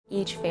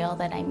Each veil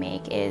that I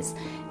make is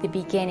the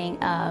beginning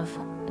of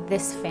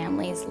this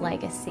family's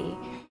legacy.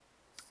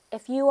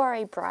 If you are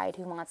a bride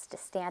who wants to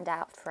stand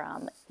out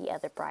from the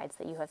other brides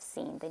that you have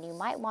seen, then you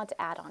might want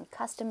to add on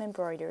custom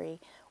embroidery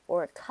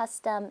or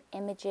custom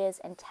images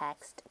and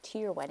text to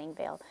your wedding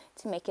veil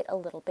to make it a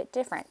little bit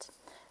different.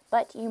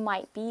 But you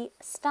might be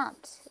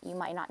stumped. You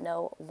might not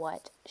know,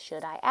 what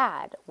should I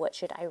add? What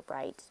should I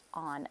write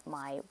on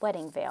my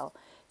wedding veil?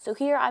 So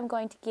here I'm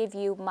going to give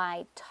you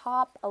my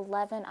top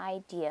 11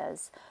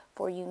 ideas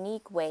for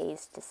unique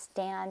ways to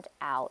stand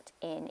out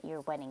in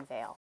your wedding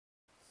veil.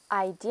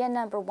 Idea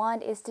number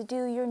 1 is to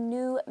do your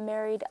new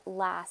married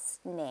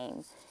last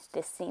name.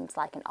 This seems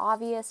like an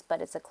obvious,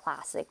 but it's a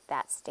classic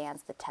that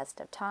stands the test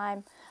of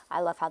time.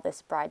 I love how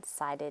this bride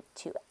decided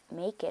to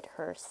make it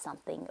her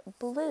something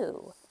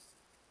blue.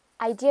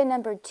 Idea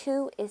number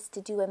 2 is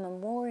to do a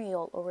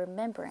memorial or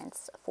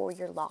remembrance for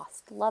your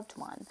lost loved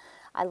one.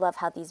 I love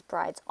how these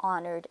brides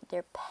honored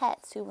their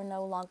pets who were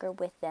no longer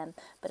with them,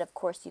 but of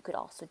course you could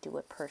also do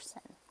a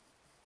person.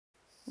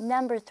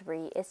 Number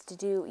 3 is to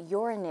do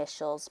your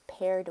initials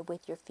paired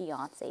with your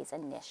fiance's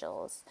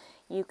initials.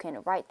 You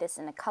can write this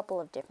in a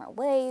couple of different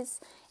ways,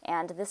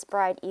 and this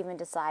bride even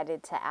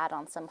decided to add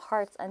on some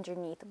hearts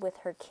underneath with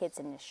her kids'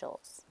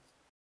 initials.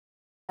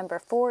 Number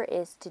 4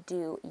 is to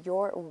do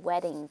your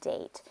wedding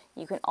date.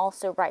 You can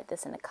also write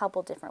this in a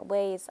couple different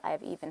ways.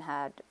 I've even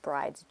had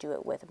brides do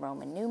it with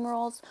Roman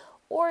numerals,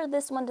 or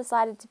this one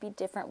decided to be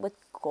different with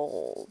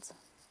gold.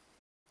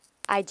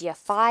 Idea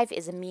 5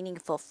 is a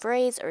meaningful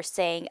phrase or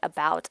saying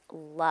about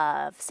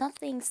love.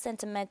 Something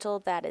sentimental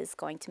that is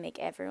going to make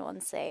everyone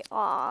say,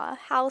 "Aw,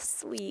 how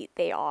sweet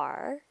they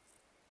are."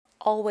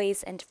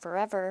 Always and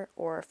forever,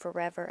 or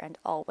forever and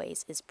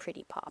always, is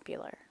pretty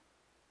popular.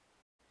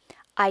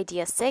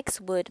 Idea 6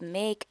 would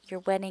make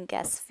your wedding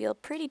guests feel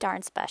pretty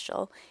darn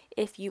special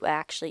if you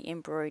actually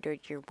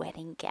embroidered your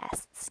wedding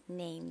guests'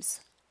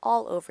 names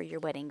all over your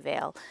wedding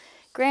veil.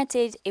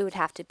 Granted, it would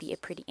have to be a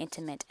pretty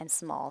intimate and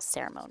small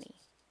ceremony.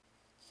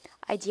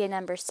 Idea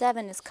number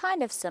 7 is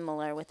kind of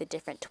similar with a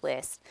different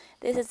twist.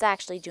 This is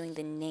actually doing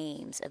the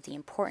names of the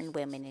important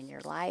women in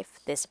your life.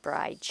 This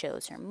bride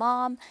chose her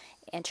mom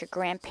and her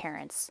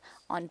grandparents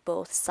on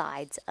both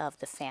sides of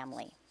the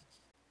family.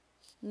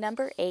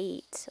 Number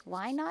 8,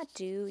 why not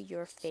do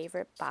your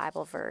favorite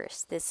Bible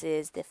verse? This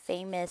is the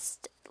famous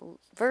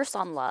verse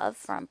on love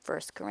from 1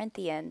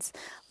 Corinthians.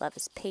 Love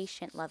is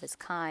patient, love is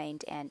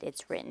kind, and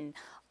it's written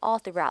all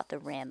throughout the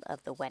rim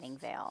of the wedding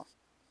veil.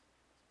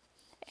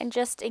 And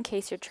just in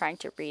case you're trying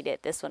to read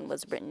it, this one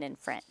was written in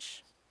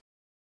French.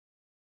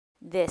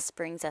 This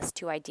brings us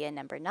to idea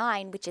number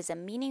 9, which is a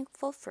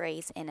meaningful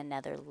phrase in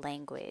another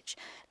language.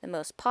 The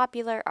most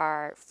popular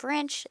are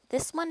French.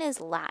 This one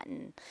is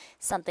Latin,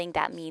 something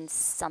that means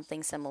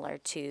something similar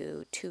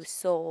to two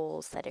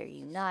souls that are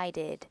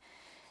united.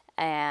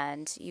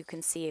 And you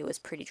can see it was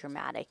pretty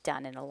dramatic,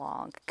 done in a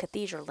long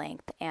cathedral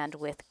length and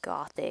with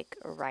Gothic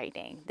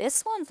writing.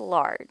 This one's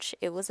large.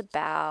 It was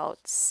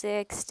about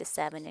 6 to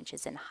 7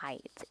 inches in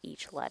height,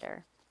 each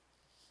letter.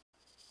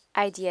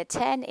 Idea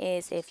 10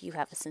 is if you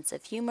have a sense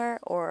of humor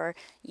or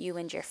you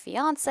and your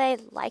fiance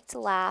like to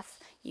laugh,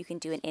 you can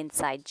do an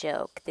inside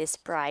joke. This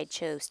bride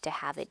chose to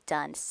have it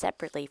done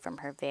separately from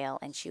her veil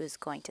and she was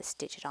going to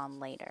stitch it on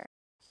later.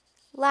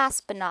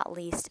 Last but not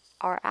least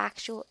are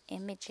actual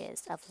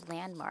images of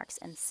landmarks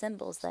and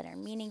symbols that are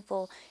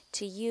meaningful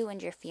to you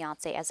and your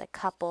fiance as a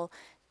couple.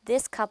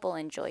 This couple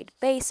enjoyed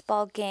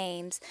baseball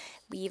games.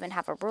 We even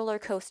have a roller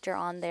coaster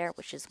on there,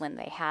 which is when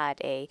they had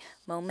a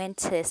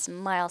momentous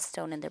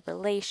milestone in the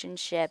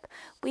relationship.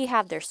 We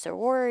have their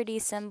sorority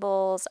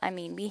symbols. I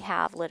mean, we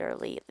have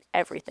literally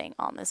everything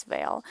on this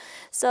veil.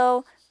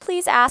 So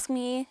please ask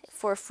me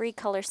for free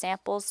color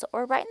samples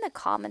or write in the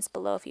comments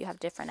below if you have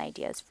different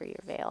ideas for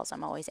your veils.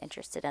 I'm always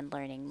interested in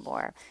learning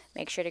more.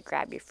 Make sure to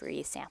grab your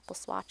free sample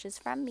swatches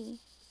from me.